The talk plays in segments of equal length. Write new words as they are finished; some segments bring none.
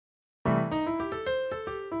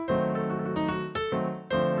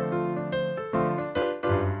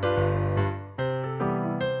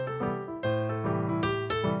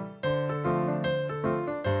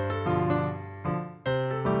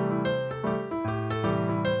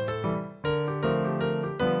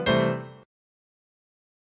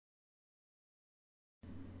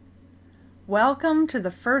Welcome to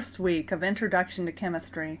the first week of Introduction to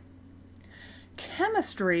Chemistry.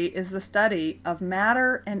 Chemistry is the study of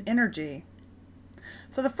matter and energy.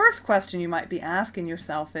 So the first question you might be asking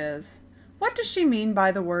yourself is, what does she mean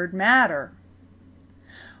by the word matter?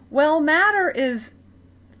 Well, matter is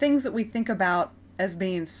things that we think about as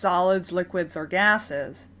being solids, liquids, or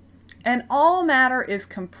gases. And all matter is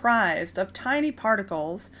comprised of tiny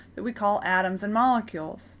particles that we call atoms and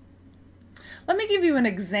molecules. Let me give you an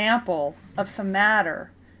example of some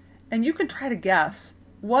matter, and you can try to guess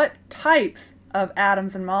what types of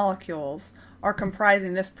atoms and molecules are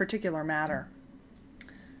comprising this particular matter.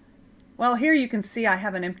 Well, here you can see I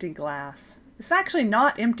have an empty glass. It's actually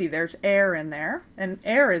not empty, there's air in there, and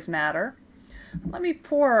air is matter. Let me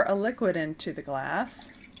pour a liquid into the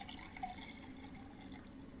glass.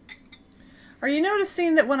 Are you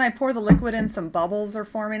noticing that when I pour the liquid in, some bubbles are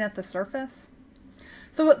forming at the surface?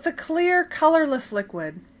 So it's a clear, colorless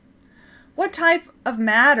liquid. What type of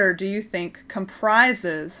matter do you think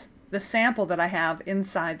comprises the sample that I have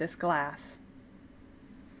inside this glass?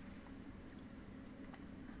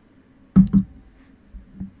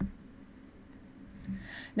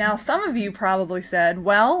 Now, some of you probably said,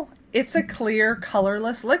 well, it's a clear,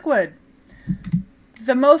 colorless liquid.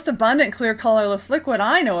 The most abundant clear, colorless liquid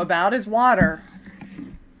I know about is water.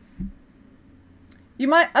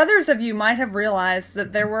 Others of you might have realized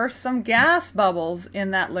that there were some gas bubbles in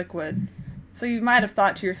that liquid. So you might have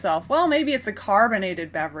thought to yourself, well, maybe it's a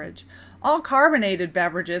carbonated beverage. All carbonated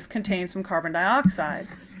beverages contain some carbon dioxide.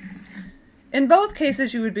 In both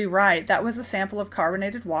cases, you would be right. That was a sample of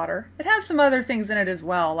carbonated water. It had some other things in it as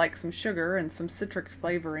well, like some sugar and some citric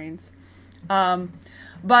flavorings.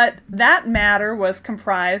 But that matter was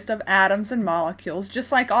comprised of atoms and molecules,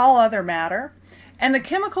 just like all other matter. And the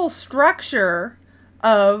chemical structure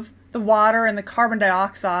of the water and the carbon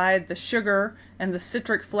dioxide, the sugar, and the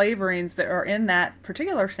citric flavorings that are in that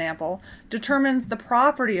particular sample determines the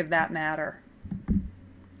property of that matter.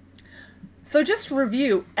 So just to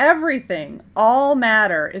review, everything, all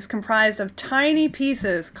matter, is comprised of tiny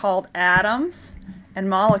pieces called atoms and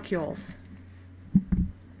molecules.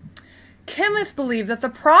 Chemists believe that the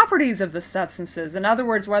properties of the substances, in other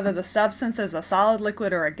words, whether the substance is a solid,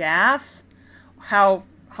 liquid, or a gas, how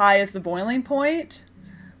high is the boiling point,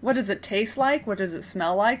 what does it taste like, what does it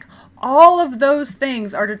smell like, all of those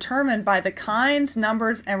things are determined by the kinds,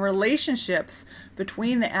 numbers, and relationships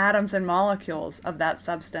between the atoms and molecules of that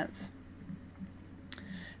substance.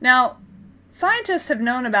 Now, scientists have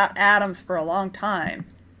known about atoms for a long time,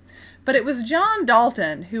 but it was John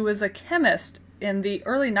Dalton, who was a chemist in the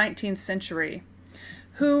early 19th century,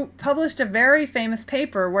 who published a very famous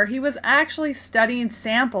paper where he was actually studying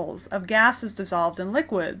samples of gases dissolved in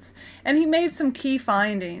liquids, and he made some key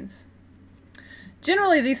findings.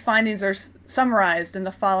 Generally, these findings are summarized in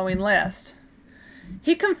the following list.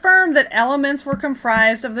 He confirmed that elements were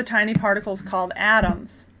comprised of the tiny particles called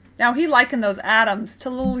atoms. Now, he likened those atoms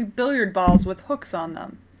to little billiard balls with hooks on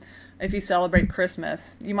them. If you celebrate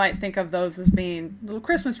Christmas, you might think of those as being little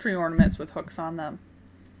Christmas tree ornaments with hooks on them.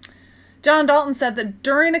 John Dalton said that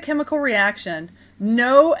during a chemical reaction,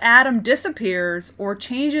 no atom disappears or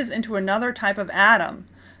changes into another type of atom.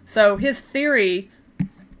 So his theory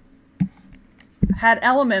had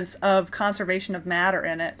elements of conservation of matter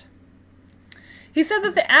in it. He said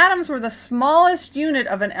that the atoms were the smallest unit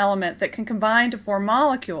of an element that can combine to form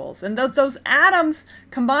molecules, and those atoms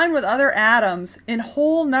combine with other atoms in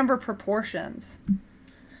whole number proportions.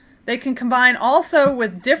 They can combine also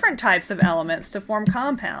with different types of elements to form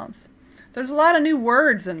compounds. There's a lot of new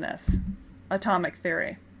words in this atomic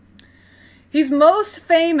theory. He's most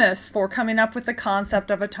famous for coming up with the concept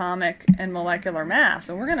of atomic and molecular mass,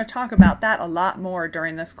 and we're going to talk about that a lot more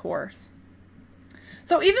during this course.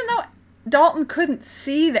 So even though Dalton couldn't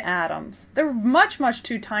see the atoms, they were much, much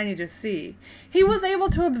too tiny to see, he was able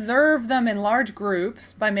to observe them in large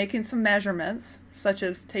groups by making some measurements, such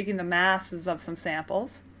as taking the masses of some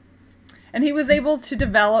samples. And he was able to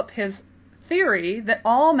develop his theory that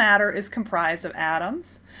all matter is comprised of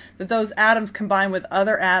atoms, that those atoms combine with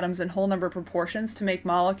other atoms in whole number proportions to make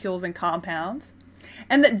molecules and compounds,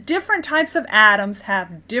 and that different types of atoms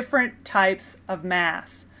have different types of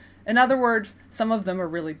mass. In other words, some of them are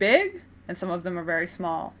really big and some of them are very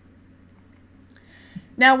small.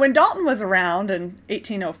 Now, when Dalton was around in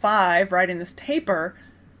 1805 writing this paper,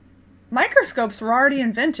 microscopes were already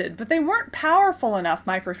invented, but they weren't powerful enough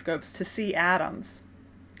microscopes to see atoms.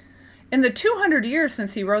 In the 200 years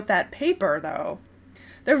since he wrote that paper, though,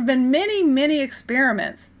 there have been many, many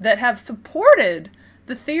experiments that have supported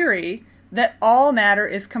the theory that all matter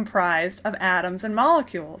is comprised of atoms and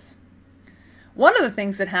molecules. One of the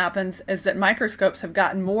things that happens is that microscopes have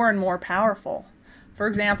gotten more and more powerful. For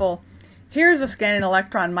example, here's a scanning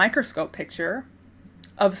electron microscope picture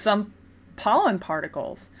of some pollen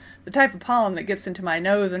particles, the type of pollen that gets into my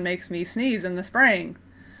nose and makes me sneeze in the spring.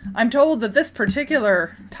 I'm told that this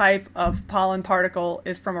particular type of pollen particle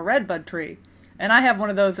is from a redbud tree, and I have one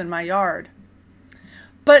of those in my yard.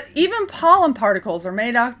 But even pollen particles are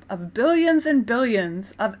made up of billions and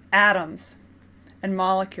billions of atoms and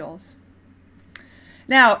molecules.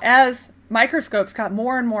 Now, as microscopes got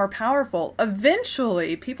more and more powerful,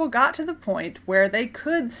 eventually people got to the point where they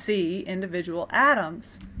could see individual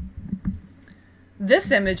atoms.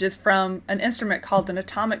 This image is from an instrument called an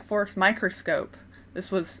atomic force microscope.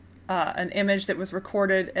 This was an image that was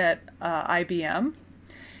recorded at IBM.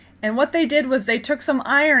 And what they did was they took some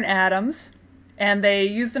iron atoms and they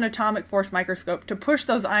used an atomic force microscope to push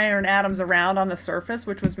those iron atoms around on the surface,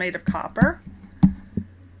 which was made of copper.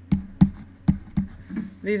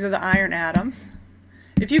 These are the iron atoms.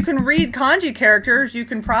 If you can read kanji characters, you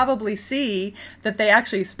can probably see that they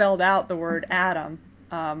actually spelled out the word atom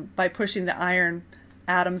by pushing the iron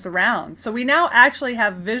atoms around. So we now actually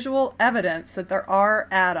have visual evidence that there are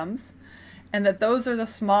atoms and that those are the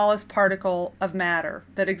smallest particle of matter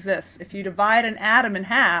that exists. If you divide an atom in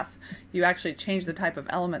half, you actually change the type of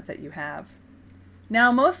element that you have.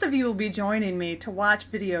 Now, most of you will be joining me to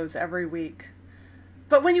watch videos every week.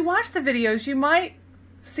 But when you watch the videos, you might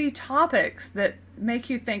see topics that make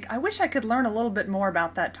you think, I wish I could learn a little bit more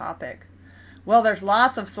about that topic. Well, there's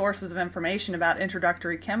lots of sources of information about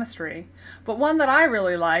introductory chemistry, but one that I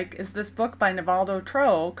really like is this book by Nivaldo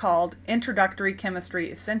Tro called Introductory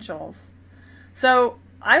Chemistry Essentials. So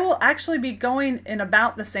I will actually be going in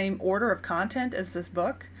about the same order of content as this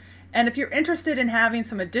book, and if you're interested in having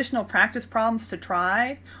some additional practice problems to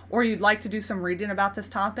try, or you'd like to do some reading about this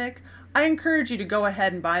topic, I encourage you to go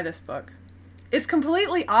ahead and buy this book. It's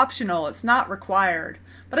completely optional, it's not required,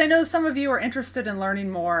 but I know some of you are interested in learning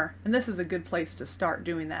more, and this is a good place to start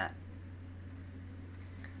doing that.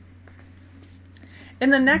 In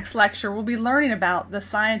the next lecture, we'll be learning about the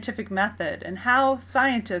scientific method and how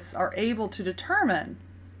scientists are able to determine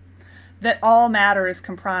that all matter is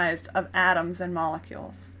comprised of atoms and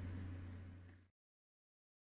molecules.